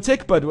better than the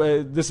Tick, but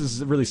this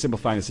is really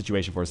simplifying the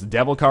situation for us. The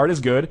Devil card is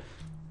good.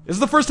 This is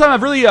the first time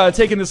I've really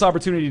taken this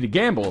opportunity to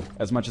gamble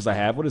as much as I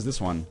have. What is this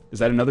one? Is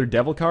that another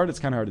Devil card? It's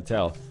kind of hard to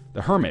tell.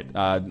 The Hermit,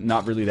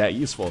 not really that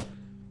useful.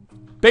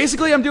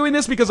 Basically, I'm doing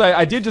this because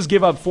I did just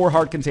give up 4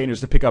 heart containers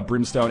to pick up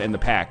Brimstone and the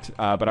Pact,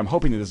 but I'm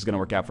hoping that this is going to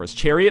work out for us.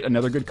 Chariot,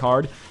 another good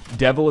card.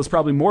 Devil is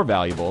probably more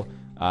valuable.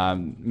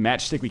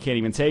 Matchstick we can't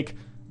even take.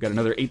 Got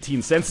another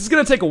 18 cents. It's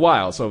going to take a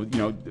while, so, you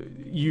know,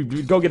 you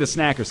go get a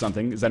snack or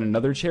something. Is that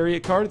another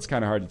Chariot card? It's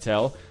kind of hard to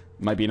tell.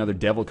 Might be another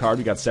Devil card.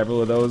 We got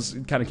several of those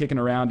kind of kicking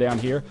around down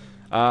here.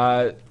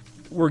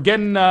 We're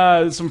getting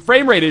some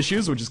frame rate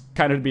issues, which is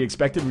kind of to be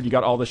expected when you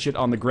got all the shit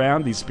on the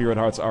ground. These Spirit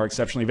Hearts are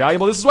exceptionally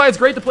valuable. This is why it's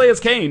great to play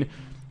as Kain.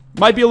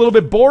 Might be a little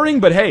bit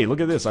boring, but hey,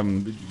 look at this.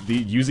 I'm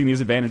using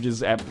these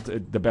advantages at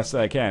the best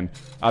that I can.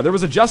 There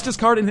was a Justice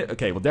card in here.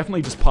 Okay, we'll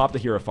definitely just pop the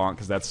Hierophant,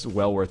 because that's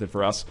well worth it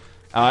for us.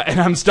 And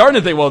I'm starting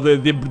to think, well,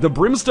 the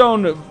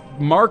Brimstone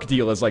Mark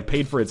deal is like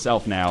paid for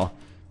itself now.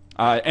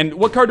 And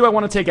what card do I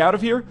want to take out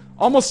of here?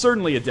 Almost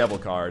certainly a Devil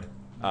card.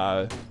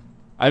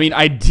 I mean,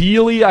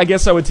 ideally, I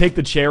guess I would take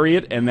the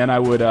Chariot, and then I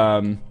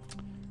would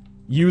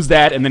use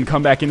that, and then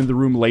come back into the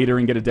room later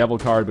and get a Devil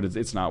card, but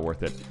it's not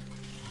worth it.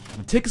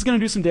 The Tick is going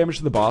to do some damage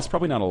to the boss.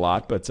 Probably not a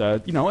lot, but,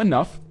 you know,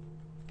 enough.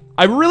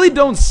 I really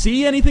don't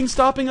see anything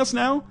stopping us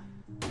now,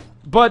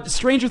 but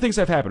stranger things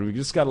have happened. We've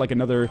just got, like,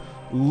 another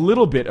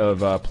little bit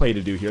of play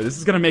to do here. This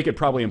is going to make it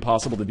probably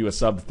impossible to do a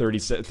sub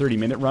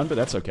 30-minute run, but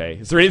that's okay.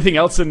 Is there anything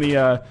else in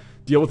the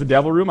deal with the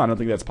Devil room? I don't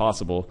think that's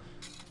possible.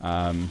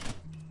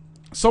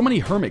 So many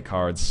Hermit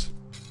cards.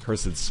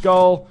 Cursed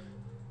Skull.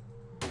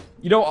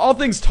 You know, all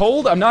things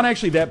told, I'm not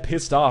actually that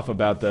pissed off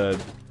about the...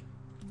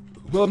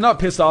 Well, I'm not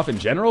pissed off in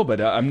general, but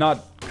I'm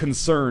not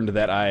concerned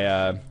that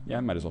yeah,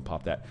 I might as well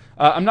pop that.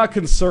 I'm not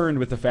concerned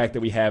with the fact that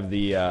we have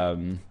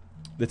the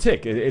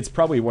Tick. It's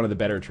probably one of the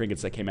better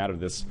trinkets that came out of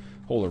this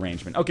whole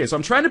arrangement. Okay, so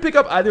I'm trying to pick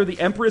up either the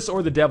Empress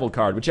or the Devil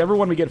card. Whichever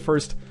one we get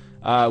first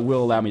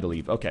will allow me to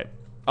leave. Okay.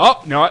 Oh,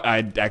 no, I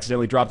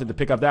accidentally dropped it to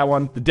pick up that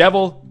one. The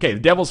Devil. Okay, the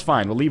Devil's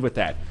fine. We'll leave with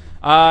that.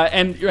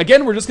 And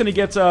again, we're just going to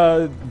get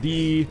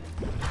the...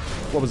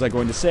 What was I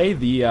going to say?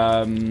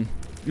 The...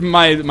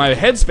 My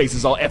headspace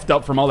is all effed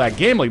up from all that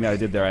gambling that I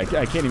did there. I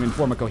can't even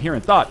form a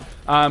coherent thought.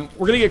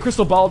 We're going to get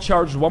Crystal Ball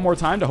charged one more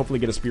time to hopefully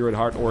get a Spirit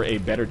Heart or a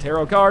better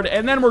Tarot card.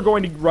 And then we're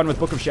going to run with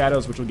Book of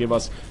Shadows, which will give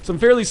us some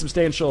fairly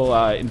substantial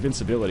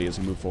invincibility as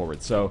we move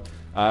forward. So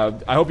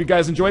I hope you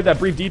guys enjoyed that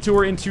brief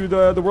detour into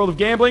the world of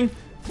gambling.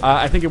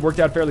 I think it worked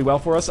out fairly well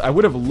for us. I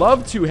would have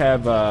loved to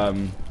have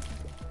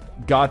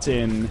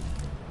gotten...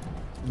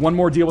 one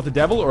more deal with the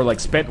devil, or like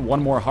spent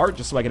one more heart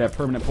just so I could have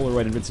permanent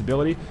Polaroid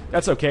invincibility.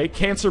 That's okay.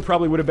 Cancer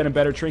probably would have been a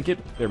better trinket.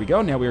 There we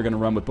go. Now we are going to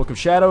run with Book of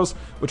Shadows,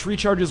 which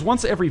recharges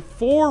once every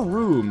 4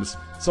 rooms.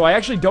 So I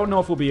actually don't know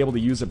if we'll be able to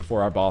use it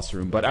before our boss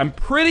room, but I'm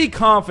pretty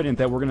confident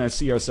that we're going to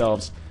see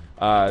ourselves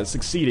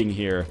succeeding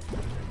here.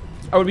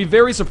 I would be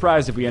very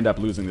surprised if we end up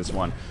losing this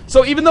one.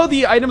 So even though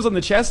the items on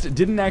the chest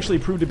didn't actually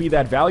prove to be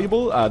that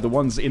valuable, the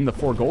ones in the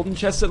 4 golden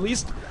chests at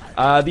least,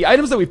 the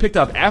items that we picked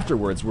up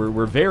afterwards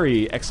were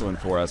very excellent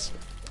for us.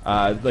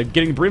 Like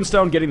getting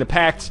Brimstone, getting the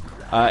Pact,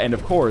 and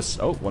of course,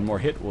 oh, one more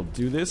hit will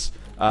do this.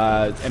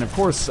 And of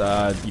course,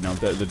 you know,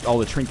 all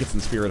the trinkets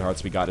and spirit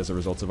hearts we got as a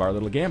result of our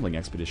little gambling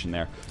expedition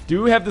there.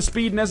 Do have the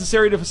speed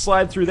necessary to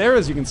slide through there,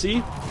 as you can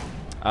see.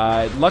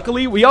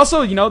 Luckily, we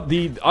also, you know,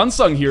 the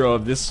unsung hero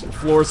of this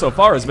floor so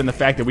far has been the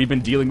fact that we've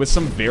been dealing with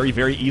some very,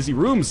 very easy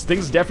rooms.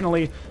 Things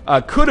definitely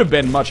could have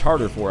been much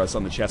harder for us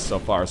on the chest so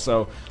far.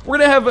 So we're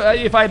going to have,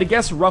 if I had to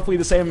guess, roughly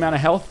the same amount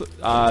of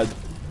health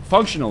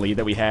functionally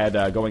that we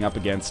had going up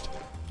against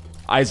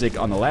Isaac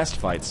on the last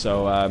fight.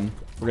 So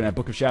we're going to have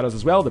Book of Shadows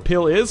as well. The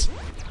pill is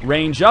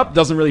range up.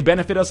 Doesn't really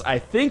benefit us, I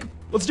think.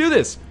 Let's do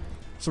this.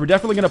 So we're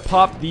definitely going to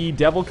pop the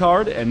Devil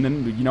card, and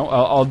then, you know,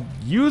 I'll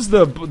use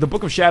the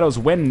Book of Shadows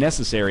when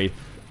necessary.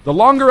 The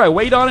longer I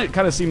wait on it,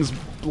 kind of seems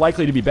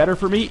likely to be better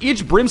for me.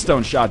 Each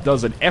Brimstone shot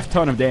does an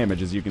F-ton of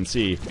damage, as you can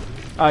see.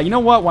 You know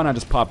what? Why not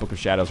just pop Book of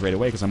Shadows right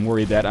away, because I'm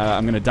worried that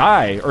I'm going to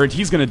die, or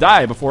he's going to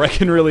die before I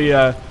can really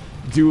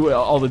do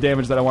all the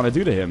damage that I want to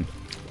do to him.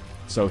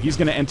 So he's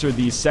going to enter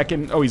the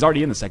second... Oh, he's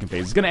already in the second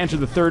phase. He's going to enter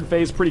the third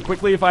phase pretty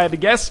quickly, if I had to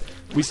guess.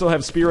 We still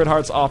have Spirit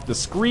Hearts off the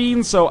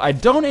screen, so I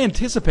don't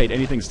anticipate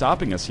anything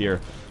stopping us here.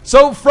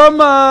 So from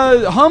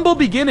humble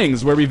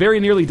beginnings, where we very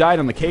nearly died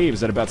on the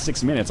caves at about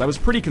 6 minutes, I was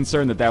pretty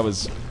concerned that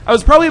was... I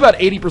was probably about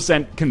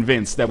 80%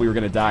 convinced that we were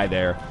going to die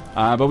there.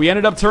 But we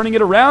ended up turning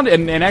it around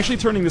and actually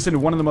turning this into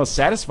one of the most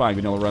satisfying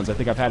vanilla runs I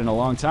think I've had in a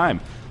long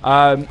time.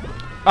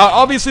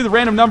 Obviously, the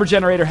random number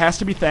generator has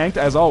to be thanked,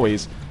 as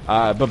always.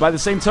 But by the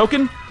same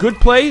token, good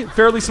play,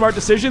 fairly smart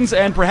decisions,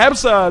 and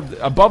perhaps,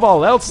 above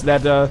all else,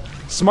 that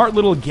smart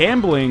little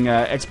gambling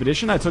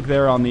expedition I took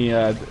there on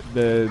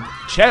the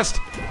chest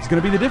is going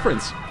to be the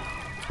difference.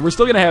 We're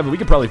still going to have... We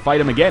could probably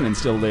fight him again and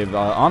still live,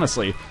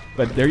 honestly.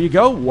 But there you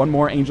go. One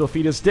more Angel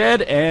Fetus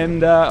dead,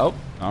 and... oh,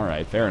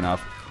 alright, fair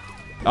enough.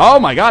 Oh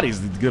my god,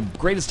 he's the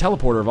greatest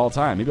teleporter of all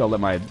time. Maybe I'll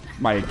let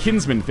my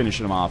kinsman finish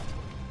him off.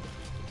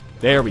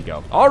 There we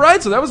go.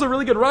 Alright, so that was a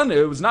really good run.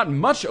 It was not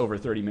much over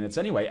 30 minutes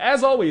anyway.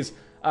 As always,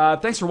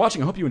 thanks for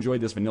watching. I hope you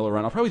enjoyed this vanilla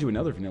run. I'll probably do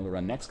another vanilla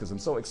run next because I'm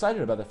so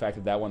excited about the fact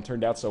that that one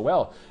turned out so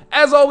well.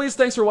 As always,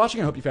 thanks for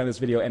watching. I hope you found this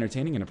video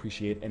entertaining and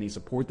appreciate any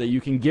support that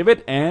you can give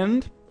it,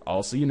 and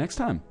I'll see you next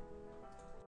time.